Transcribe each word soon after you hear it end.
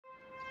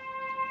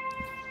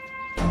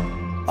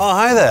Oh,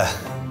 hi there.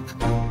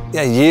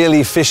 Yeah,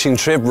 yearly fishing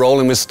trip,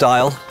 rolling with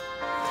style.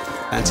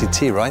 Fancy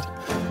tea, right?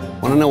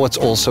 Want to know what's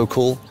also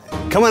cool?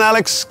 Come on,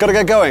 Alex, gotta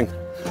get going.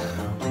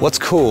 What's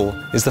cool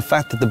is the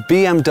fact that the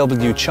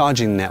BMW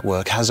Charging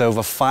Network has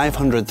over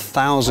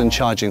 500,000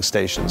 charging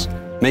stations,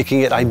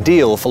 making it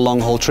ideal for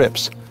long-haul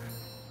trips.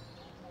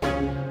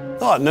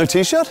 Oh, no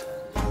t-shirt?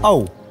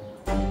 Oh,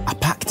 I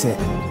packed it.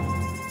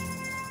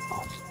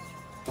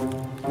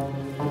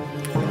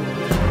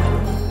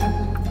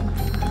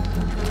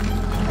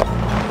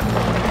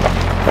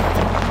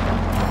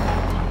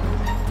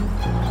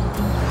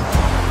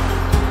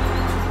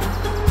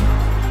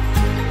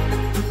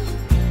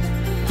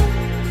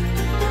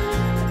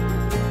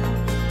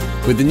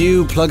 With the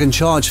new plug and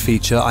charge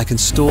feature, I can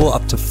store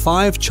up to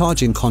 5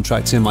 charging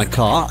contracts in my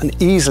car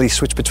and easily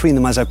switch between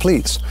them as I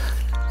please.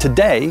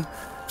 Today,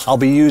 I'll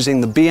be using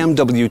the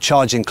BMW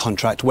charging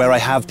contract where I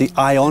have the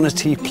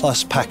IONITY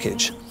Plus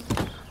Package.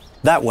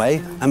 That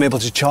way, I'm able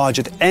to charge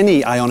at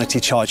any IONITY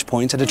charge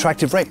point at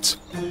attractive rates.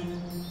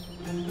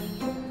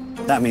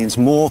 That means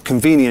more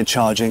convenient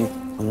charging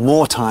and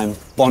more time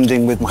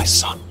bonding with my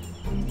son.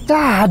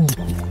 Dad!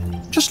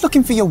 Just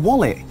looking for your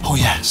wallet. Oh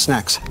yeah,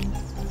 snacks.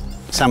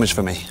 Sandwich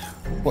for me.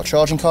 What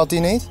charging card do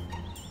you need?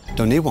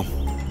 Don't need one.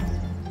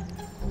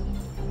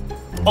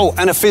 Oh,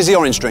 and a fizzy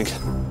orange drink.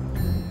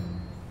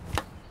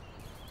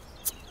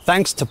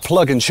 Thanks to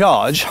Plug and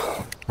Charge,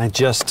 I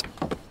just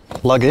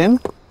plug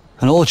in,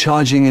 and all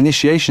charging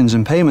initiations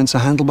and payments are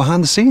handled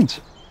behind the scenes.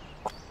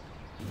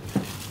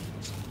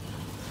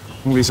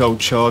 All these old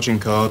charging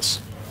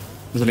cards.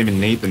 Doesn't even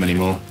need them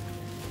anymore.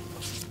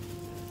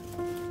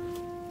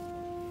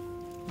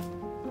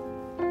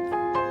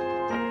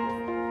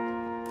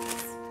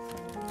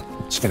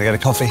 Just gonna get a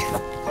coffee.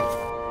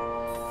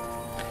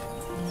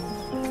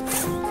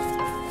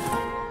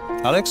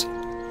 Alex?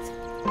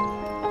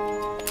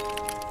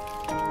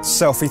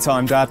 Selfie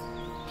time, Dad.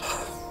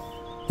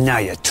 Now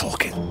you're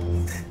talking.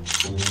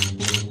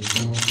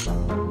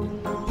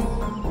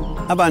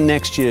 How about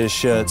next year's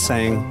shirt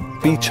saying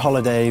Beach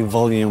Holiday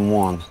Volume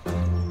 1?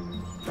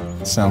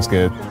 Sounds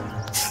good.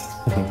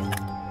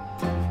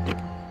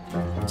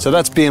 So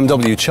that's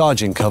BMW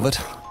charging covered.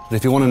 But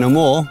if you want to know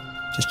more,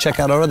 just check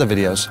out our other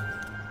videos.